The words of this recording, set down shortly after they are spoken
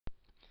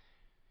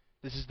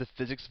This is the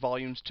physics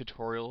volumes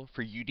tutorial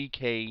for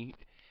UDK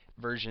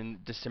version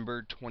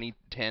December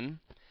 2010.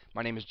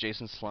 My name is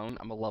Jason Sloan.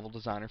 I'm a level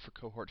designer for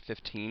cohort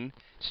 15.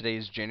 Today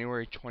is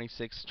January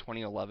 26,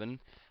 2011. I'm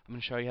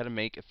going to show you how to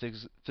make a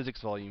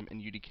physics volume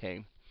in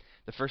UDK.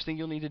 The first thing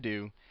you'll need to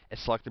do is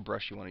select the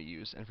brush you want to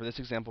use, and for this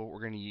example we're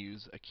going to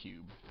use a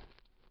cube.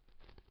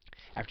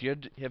 After you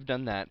have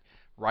done that,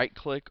 right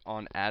click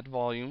on Add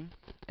Volume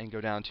and go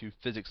down to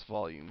Physics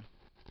Volume,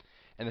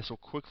 and this will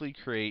quickly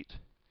create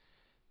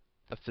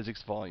a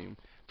physics volume.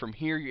 From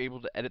here, you're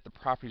able to edit the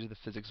properties of the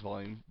physics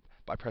volume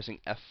by pressing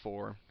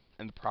F4,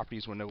 and the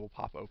properties window will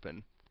pop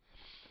open.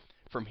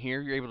 From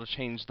here, you're able to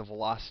change the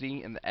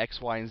velocity in the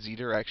X, Y, and Z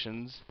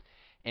directions,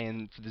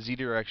 and for the Z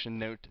direction,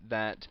 note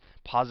that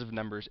positive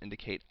numbers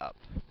indicate up.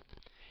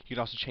 You can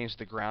also change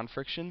the ground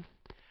friction,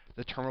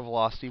 the terminal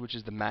velocity, which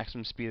is the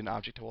maximum speed an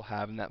object will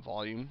have in that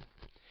volume.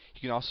 You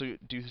can also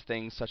do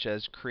things such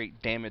as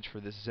create damage for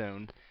this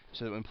zone,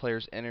 so that when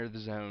players enter the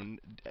zone,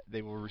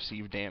 they will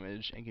receive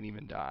damage and can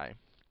even die.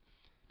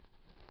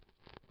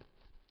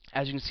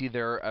 As you can see,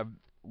 there are a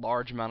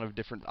large amount of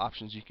different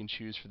options you can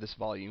choose for this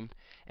volume,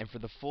 and for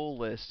the full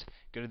list,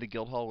 go to the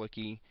Guildhall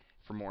wiki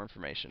for more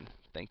information.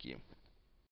 Thank you.